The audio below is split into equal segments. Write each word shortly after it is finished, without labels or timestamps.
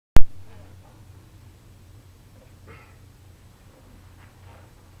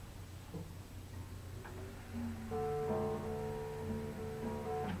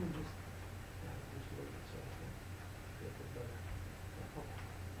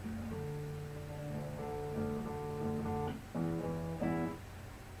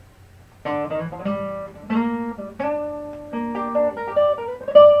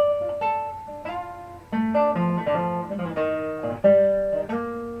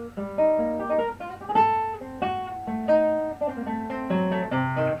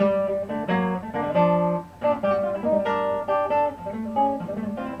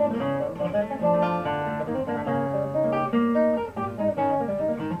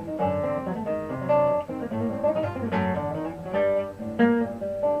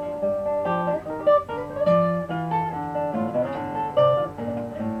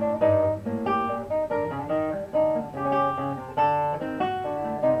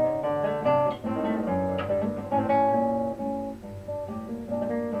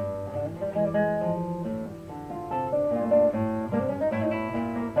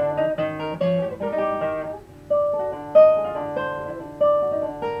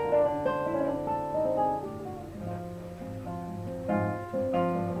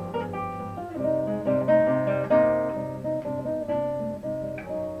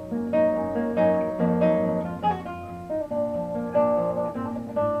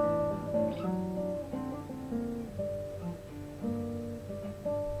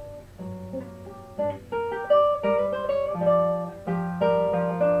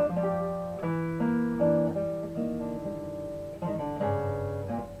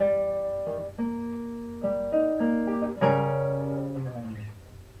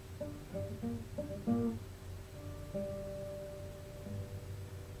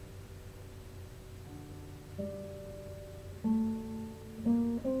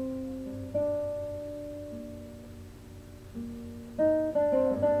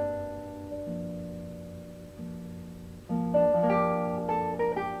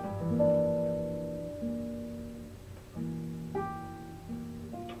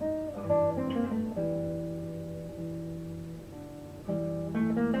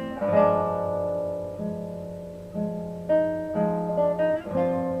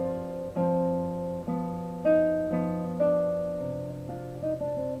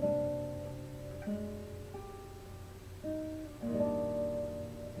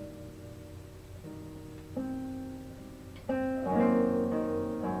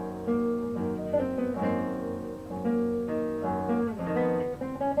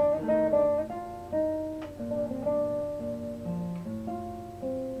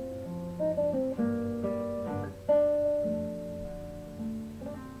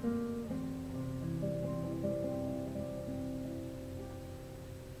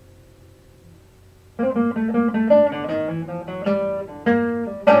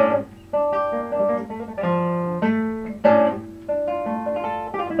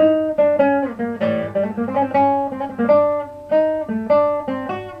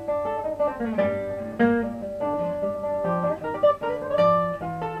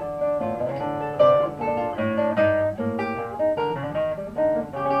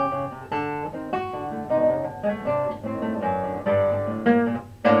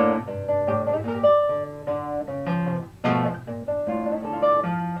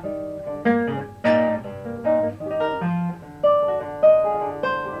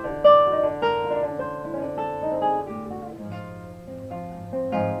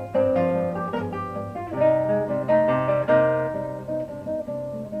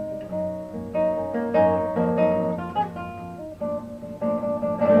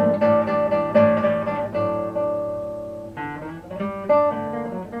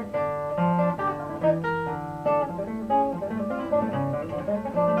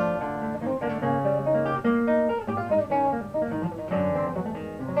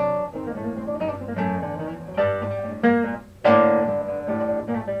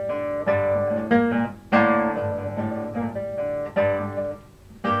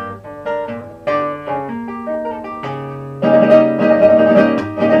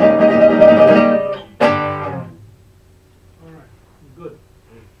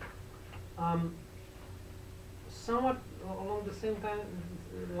Somewhat along the same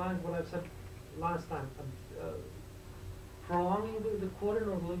lines what I've said last time, prolonging the quarter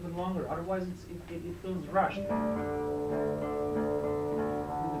note a little bit longer, otherwise it feels rushed. The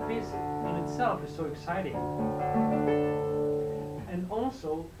piece in itself is so exciting. And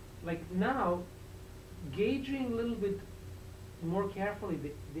also, like now, gauging a little bit more carefully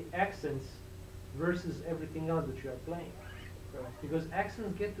the accents versus everything else that you are playing. Because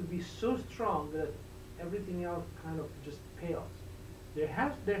accents get to be so strong that everything else kind of just pales. There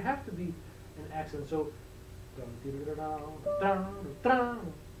have to be an accent. So,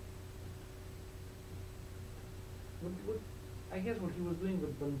 I guess what he was doing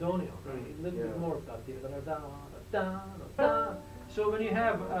with bandoneon, right? A little bit more. So when you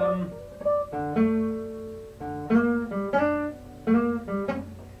have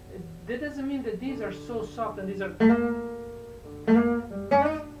that doesn't mean that these are so soft and these are,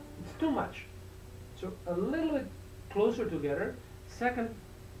 it's too much. So a little bit closer together. Second,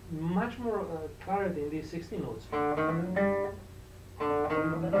 much more clarity in these 16 notes.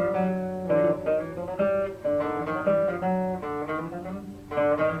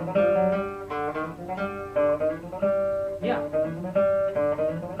 Yeah.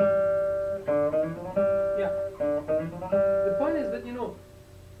 Yeah. The point is that, you know,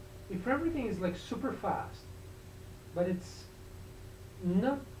 if everything is like super fast, but it's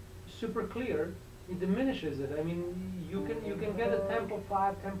not super clear, it diminishes it. I mean, you can get a tempo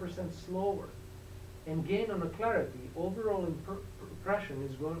 5–10% slower, and gain on the clarity. Overall impression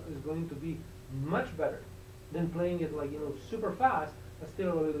is going to be much better than playing it like, you know, super fast, but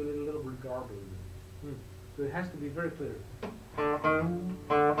still a little bit garbled. So it has to be very clear. That's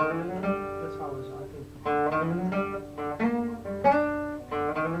how I think.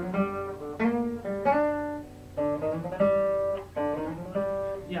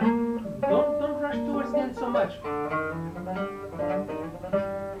 Yeah, don't rush towards the end so much.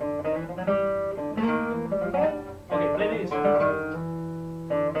 Okay, play this.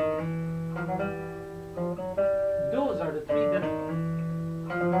 Those are the three that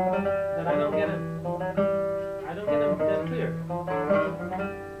I don't get them. I don't get them that clear.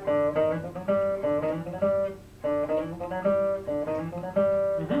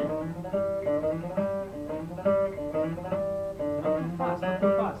 Not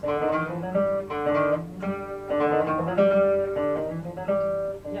too fast.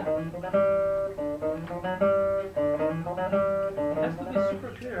 Yeah. It has to be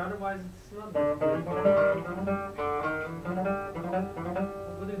super clear, otherwise it's not that clear.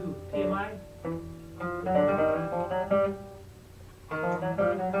 What do you do? TMI?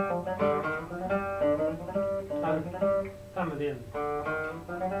 Time at the end. I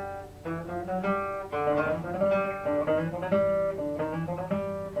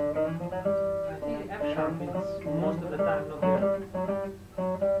think the F sharp is most of the time not there. I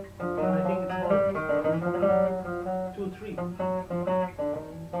think it's more 2–3.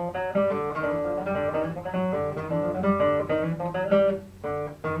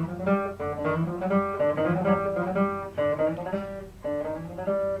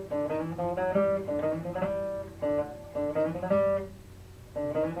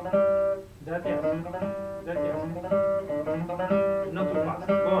 That yes. Not too fast.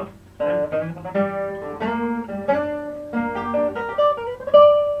 Go on.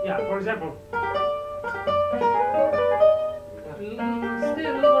 Yeah, for example. Stay a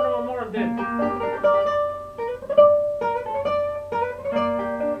little bit more on that.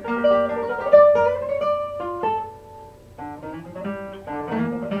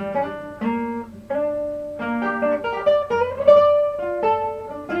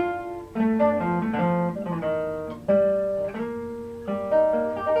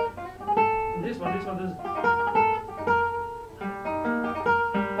 This one.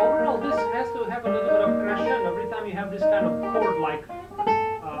 Overall, this has to have a little bit of crescendo every time you have this kind of chord-like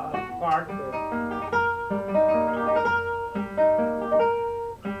part.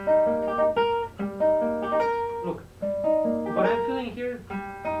 Look, what I'm feeling here.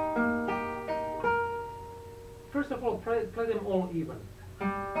 First of all, play them all even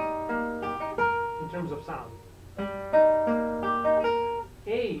in terms of sound.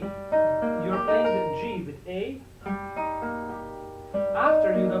 A, you're playing the G with A.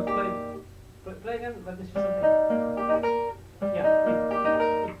 After you have played, play again, let me see something.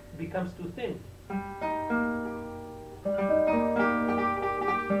 Yeah, it becomes too thin.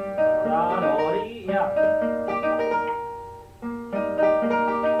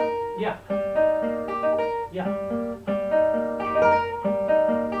 Yeah.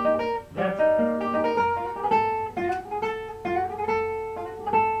 That's it.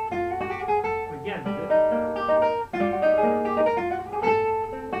 Again,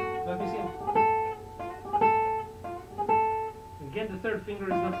 let me see. Again, the third finger is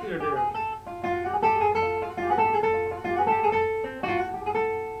not clear there.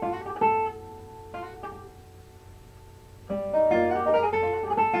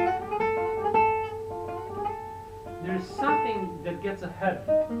 There's something that gets ahead.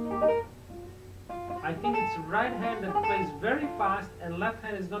 I think it's right hand that plays very fast and left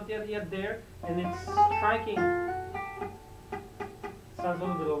hand is not yet there, and it's striking. Sounds a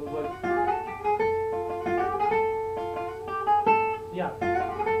little bit over, but yeah.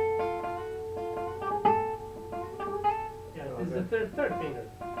 Yeah, it's the third finger.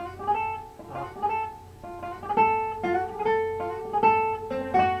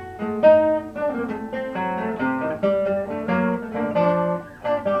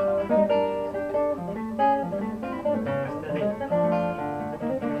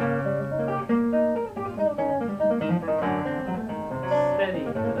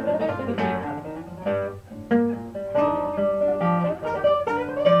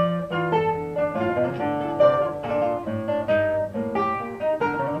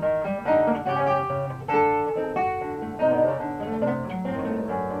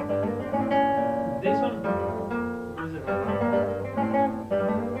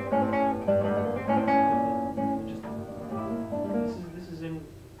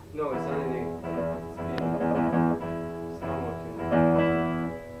 No, it's only speed. It's normal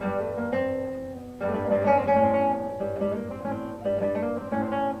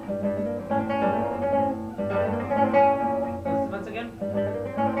Once again.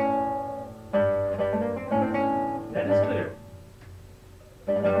 That is clear.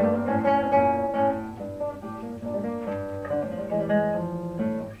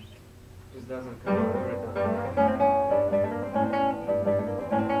 This doesn't come out every time.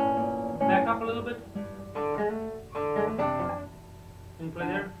 Back up a little bit. And play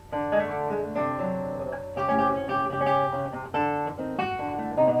there.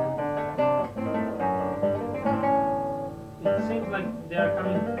 It seems like they are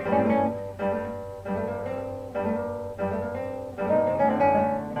coming.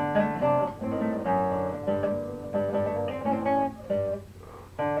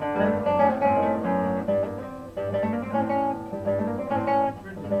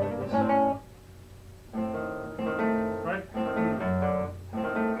 Right?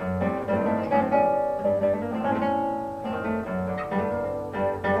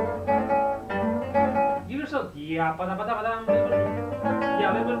 Give yourself yeah,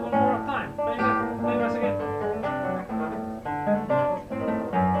 yeah, a little bit more time. Play once again.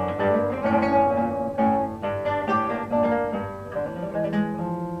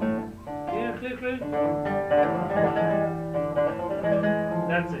 Yeah, clear.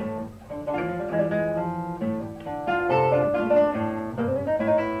 That's it.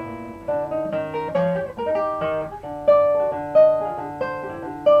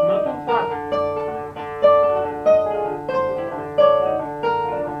 Not too fast.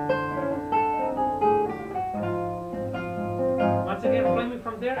 Once again, play me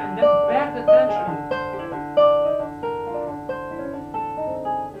from there and then back the tension.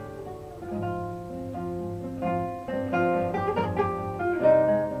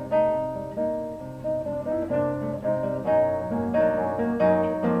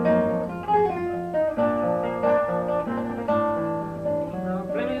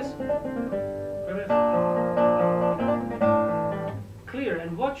 Play me this. Play me this. Clear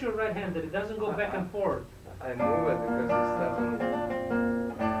and watch your right hand that it doesn't go back and forth. I move it because this doesn't.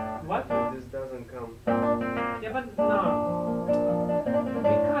 What? This doesn't come. Yeah, but no. We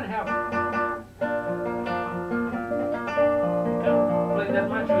can't have. Don't play that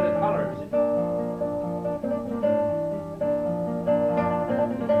much with the colors.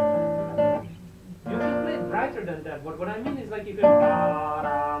 You can play it brighter than that. But what I mean is like you can.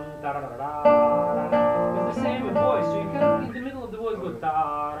 It's the same voice, so you can in the middle of the voice go.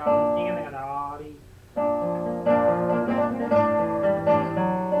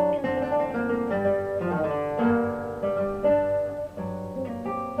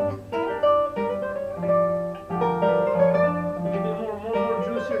 Give me more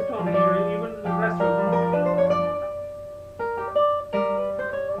juicier tone here, even the rest of it.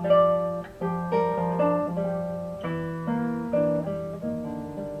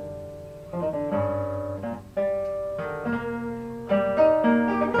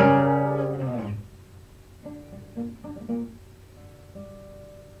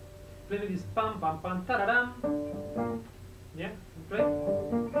 Play with this pam pam pam tararam. Yeah, play.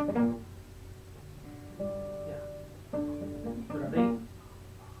 Yeah. Ready?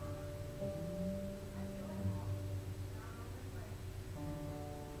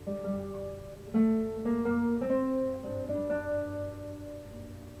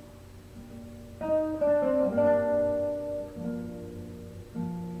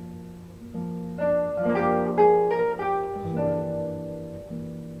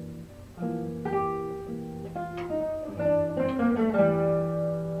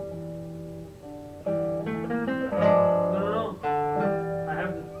 No. I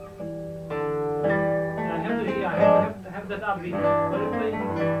have the. I have that upbeat. What do you play?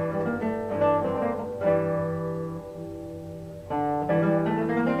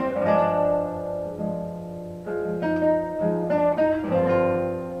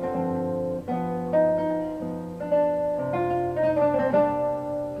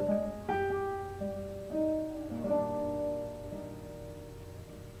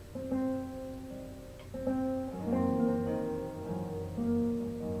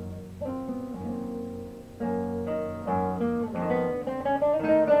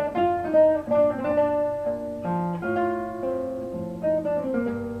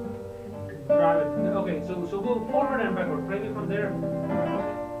 Okay, so go forward and backward. Play me from there.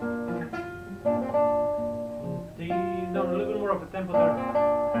 No, a little bit more of a tempo there.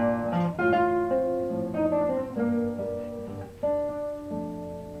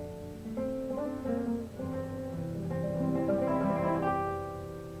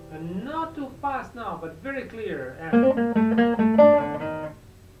 not too fast now, but very clear. And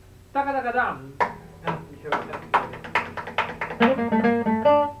tagadam. Yeah, we have that.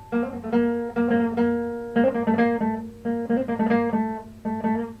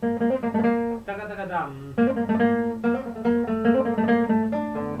 Tagadam.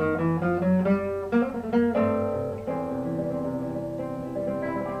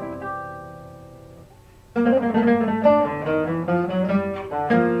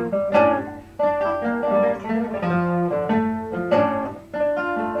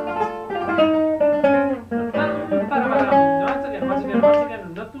 Once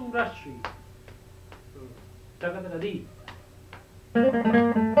again, not too rushy. Tagadadi.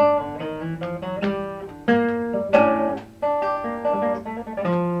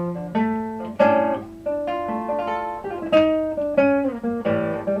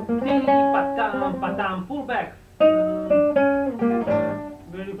 Patam, pull back.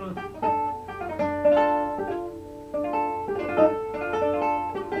 Very close.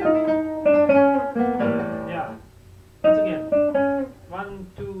 Yeah. Once again. 1,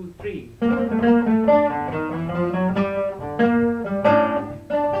 2, 3.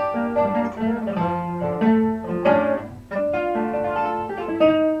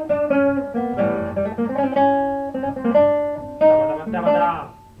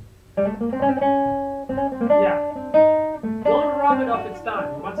 Yeah. Don't rub it off its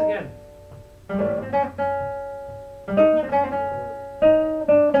time. Once again.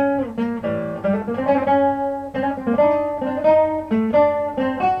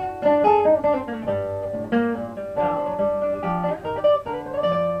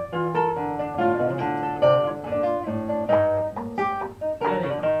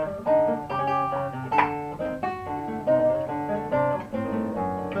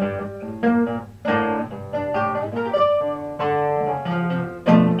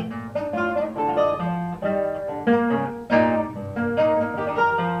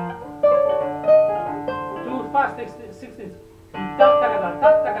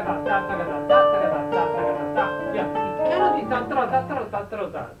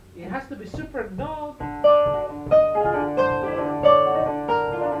 It has to be super note.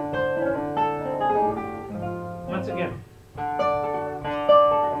 Once again.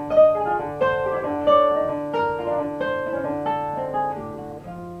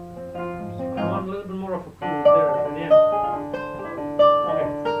 I want a little bit more of a cool there at the end. Okay,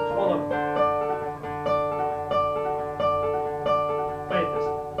 hold on. Play this.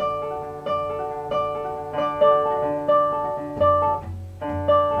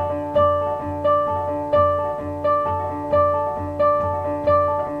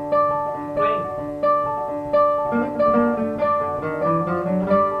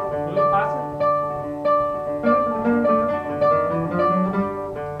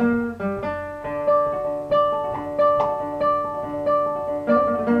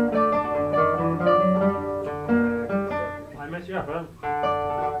 Yeah, bro.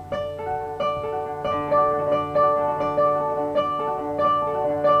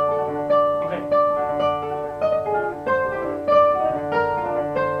 Okay.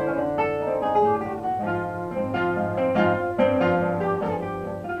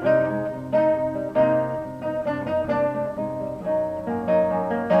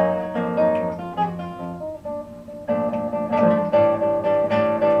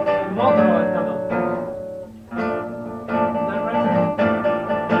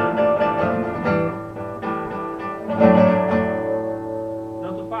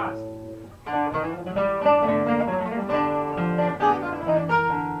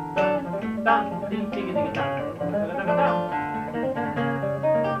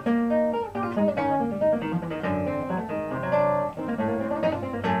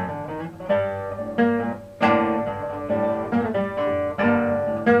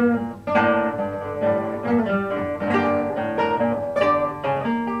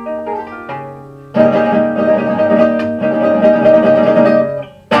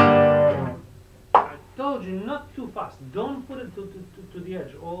 Don't put it to the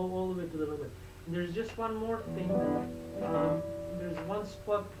edge, all the way to the limit. There's just one more thing. There's one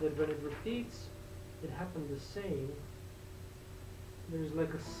spot that when it repeats, it happens the same. There's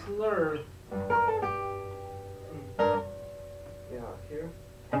like a slur. Yeah, here.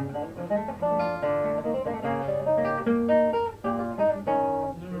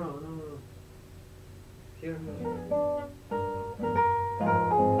 No. Here.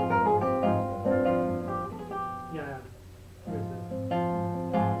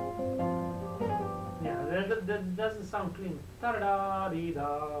 That doesn't sound clean.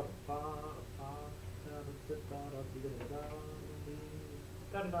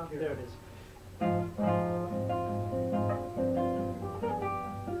 Da-da-da. There it is.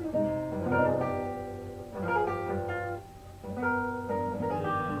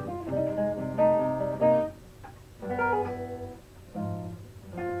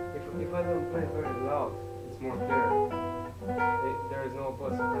 If I don't play very loud, it's more clear. There is no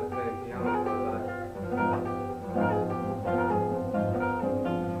plus if I play piano or loud.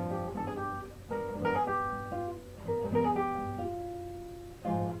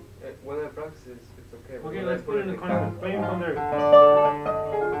 When I practice, it's okay. But Okay, when let's I put it in the piano, concert. Play it from there.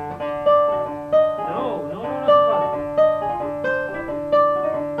 No, not so fast.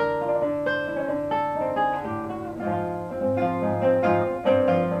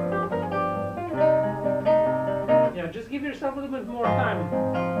 Yeah, just give yourself a little bit more time.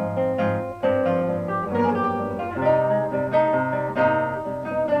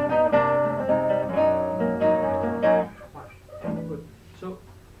 Good. So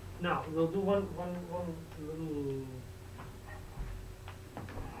now we'll do one little.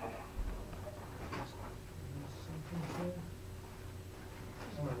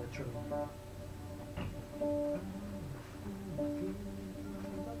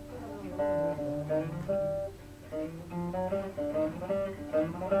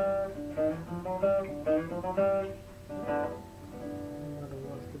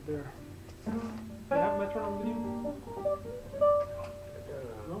 There. You have metronome with you?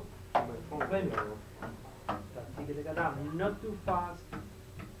 No? my phone. Play me. Not too fast.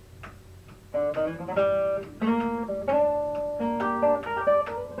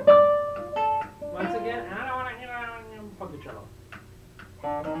 Once again, I don't want to hear fuck the cello.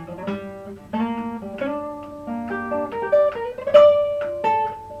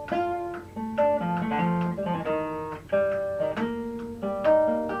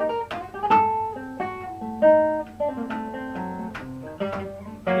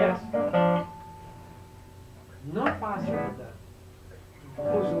 Yes. No faster than that.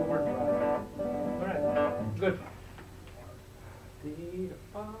 Goes overdrive. Alright, good.